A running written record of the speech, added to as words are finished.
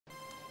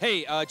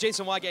Hey,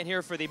 Jason Weigandt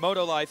here for the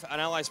Moto Life on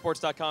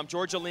AllySports.com.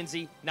 Georgia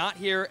Lindsay not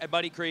here at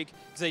Muddy Creek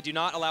because they do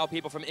not allow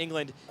people from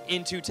England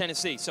into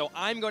Tennessee. So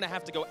I'm going to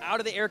have to go out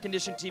of the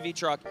air-conditioned TV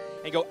truck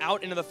and go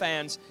out into the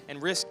fans and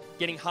risk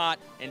getting hot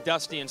and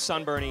dusty and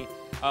sunburny.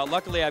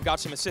 Luckily, I've got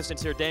some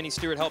assistants here. Danny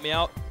Stewart, help me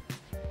out.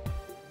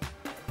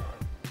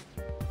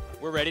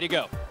 We're ready to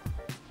go.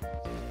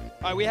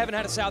 All right, we haven't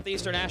had a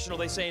Southeastern National,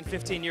 they say, in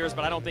 15 years,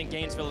 but I don't think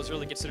Gainesville is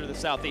really considered the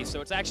Southeast. So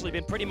it's actually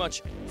been pretty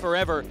much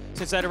forever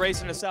since I had a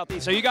race in the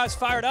Southeast. So you guys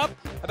fired up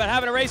about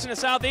having a race in the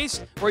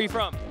Southeast? Where are you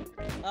from?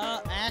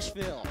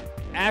 Asheville.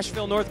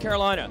 Asheville, North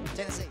Carolina.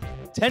 Tennessee.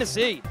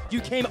 Tennessee.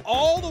 You came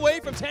all the way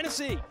from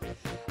Tennessee.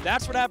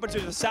 That's what happens to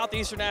the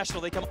Southeastern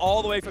National. They come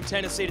all the way from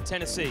Tennessee to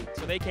Tennessee.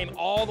 So they came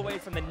all the way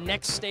from the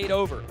next state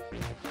over.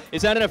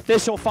 Is that an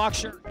official Fox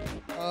shirt?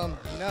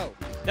 No.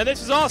 Now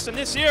this is awesome.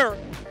 This year,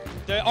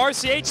 the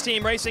RCH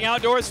team racing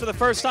outdoors for the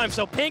first time.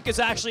 So Pink has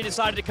actually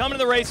decided to come to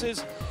the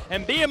races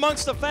and be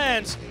amongst the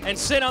fans and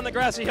sit on the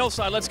grassy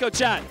hillside. Let's go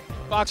chat.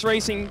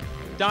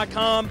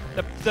 FoxRacing.com.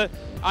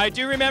 I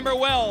do remember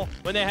well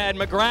when they had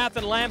McGrath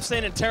and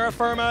Lamson and Terra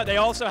Firma. They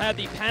also had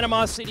the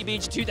Panama City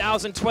Beach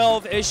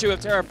 2012 issue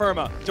of Terra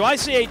Firma. Do I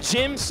see a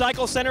Jim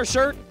Cycle Center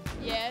shirt?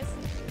 Yes.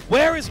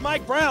 Where is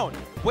Mike Brown?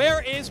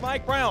 Where is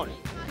Mike Brown?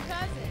 My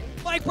cousin.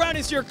 Mike Brown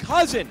is your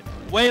cousin,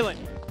 Waylon.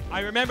 I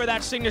remember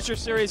that Signature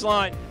Series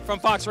line from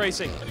Fox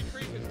Racing. Muddy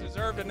Creek has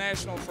deserved a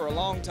national for a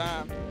long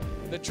time.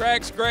 The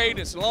track's great,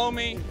 it's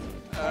loamy.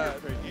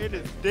 It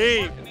is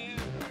deep.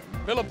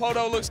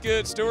 Villapoto looks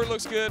good, Stewart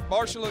looks good,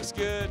 Marshall looks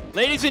good.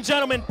 Ladies and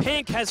gentlemen,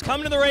 Pink has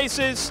come to the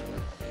races,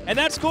 and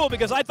that's cool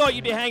because I thought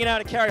you'd be hanging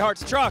out at Carey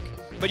Hart's truck,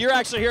 but you're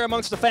actually here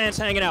amongst the fans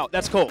hanging out.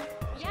 That's cool.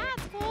 Yeah,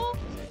 it's cool.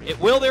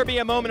 Will there be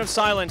a moment of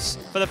silence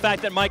for the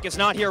fact that Mike is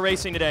not here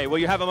racing today? Will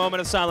you have a moment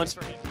of silence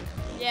for him?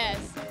 Yes.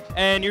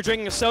 And you're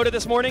drinking a soda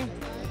this morning?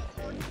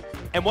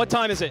 And what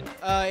time is it?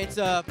 It's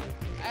at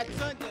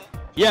sundown.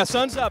 Yeah,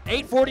 sun's up,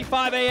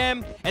 8:45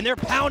 a.m., and they're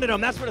pounding them.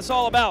 That's what it's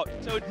all about.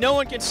 So no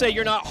one can say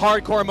you're not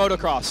hardcore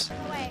motocross.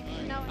 No way.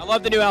 No. I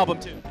love the new album,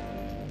 too.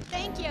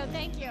 Thank you.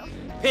 Thank you.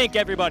 Pink,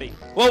 everybody.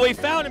 Well, we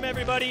found him,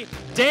 everybody.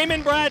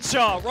 Damon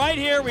Bradshaw, right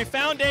here. We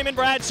found Damon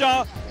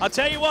Bradshaw. I'll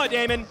tell you what,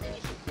 Damon,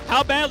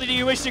 how badly do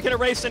you wish you could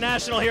have raced the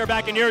National here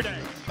back in your day?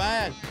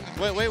 Bad.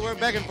 We were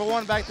begging for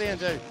one back then,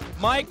 too.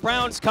 Mike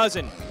Brown's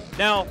cousin.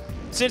 Now,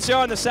 since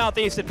you're in the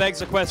Southeast, it begs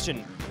the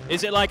question.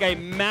 Is it like a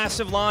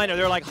massive line? Are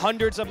there like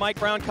hundreds of Mike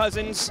Brown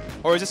cousins?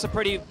 Or is this a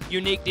pretty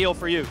unique deal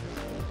for you?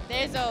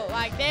 There's a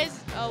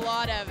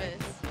lot of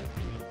us.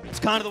 It's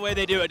kind of the way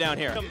they do it down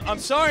here. I'm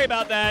sorry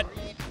about that.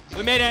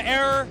 We made an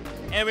error,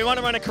 and we want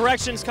to run a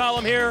corrections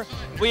column here.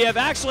 We have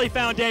actually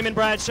found Damon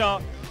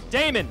Bradshaw.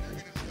 Damon,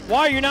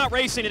 why are you not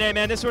racing today,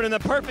 man? This would have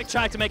been the perfect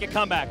track to make a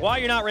comeback. Why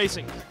are you not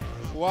racing?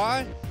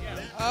 Why?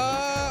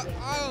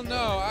 I don't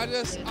know.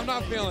 I'm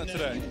not feeling it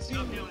today.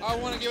 I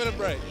want to give it a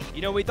break.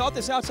 You know, we thought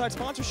this outside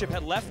sponsorship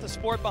had left the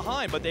sport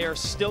behind, but they are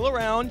still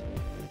around.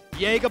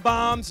 Jaeger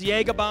bombs,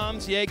 Jaeger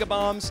bombs, Jaeger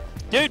bombs.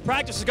 Dude,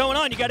 practice is going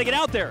on. You got to get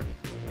out there.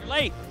 You're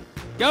late.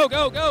 Go,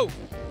 go, go.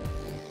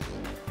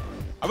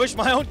 I wish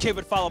my own kid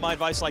would follow my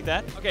advice like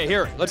that. Okay,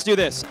 here, let's do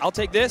this. I'll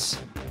take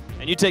this,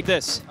 and you take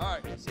this. All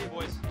right, See you,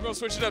 boys. we're going to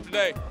switch it up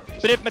today.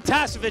 But if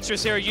Matasevich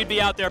was here, you'd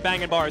be out there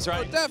banging bars, Oh,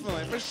 right?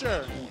 definitely, for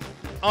sure.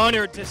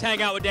 Honored to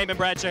hang out with Damon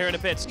Bradshaw here in the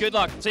pits. Good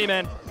luck. See you,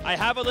 man. I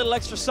have a little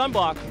extra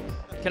sunblock.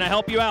 Can I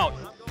help you out?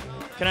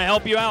 Can I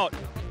help you out? All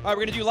right, we're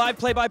going to do live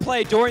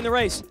play-by-play during the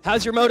race.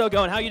 How's your moto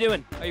going? How you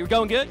doing? Are you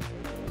going good?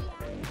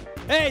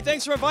 Hey,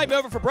 thanks for inviting me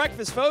over for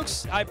breakfast,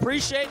 folks. I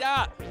appreciate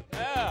that.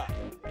 Yeah.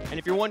 And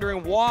if you're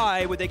wondering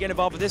why would they get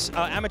involved with this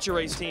amateur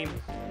race team,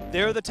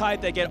 they're the type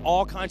that get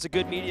all kinds of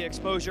good media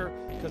exposure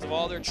because of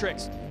all their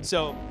tricks.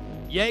 So,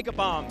 Jaeger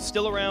Bomb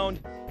still around,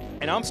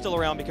 and I'm still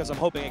around because I'm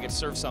hoping I can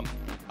serve some.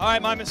 All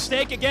right, my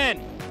mistake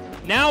again.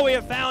 Now we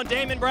have found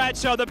Damon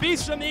Bradshaw, the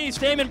beast from the East.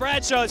 Damon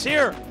Bradshaw is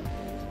here.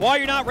 Why are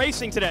you not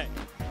racing today?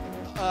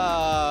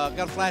 Got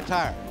a flat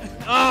tire.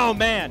 Oh,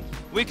 man.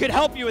 We could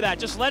help you with that.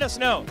 Just let us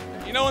know.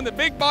 You know, in the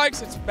big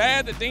bikes, it's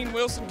bad that Dean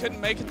Wilson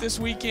couldn't make it this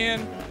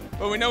weekend,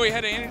 but we know he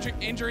had an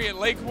injury at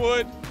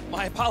Lakewood.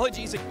 My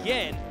apologies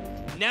again.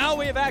 Now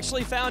we have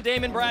actually found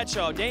Damon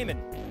Bradshaw.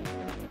 Damon,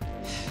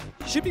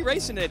 you should be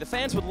racing today. The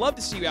fans would love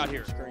to see you out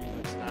here. Screen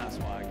looks nice,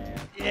 Weigandt.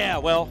 Yeah,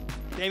 well,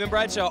 Damon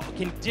Bradshaw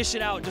can dish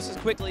it out just as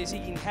quickly as he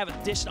can have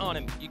it dished on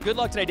him. Good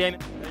luck today, Damon.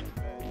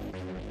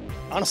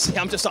 Honestly,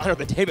 I'm just honored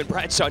that Damon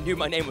Bradshaw knew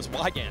my name was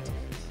Weigandt.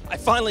 I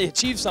finally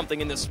achieved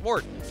something in this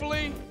sport.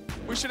 Hopefully,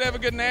 we should have a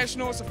good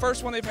national. It's the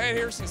first one they've had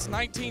here since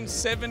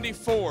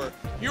 1974.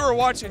 You are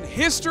watching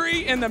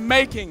history in the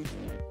making.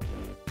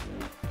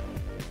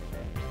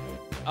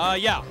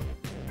 Yeah,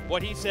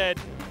 what he said,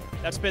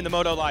 that's been the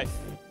Moto Life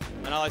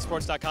on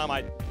AllySports.com.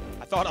 I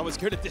thought I was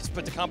good at this,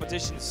 but the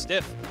competition is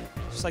stiff,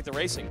 just like the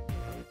racing.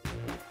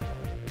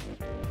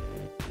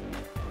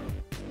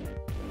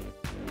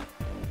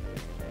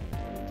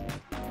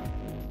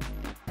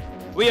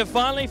 We have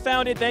finally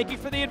found it. Thank you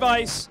for the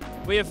advice.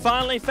 We have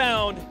finally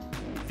found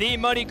the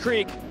Muddy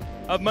Creek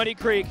of Muddy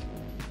Creek.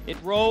 It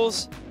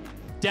rolls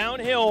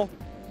downhill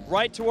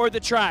right toward the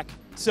track.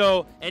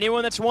 So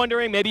anyone that's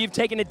wondering, maybe you've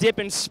taken a dip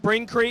in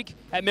Spring Creek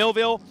at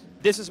Millville,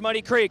 this is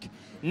Muddy Creek.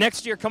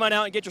 Next year, come on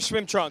out and get your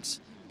swim trunks.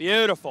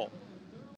 Beautiful.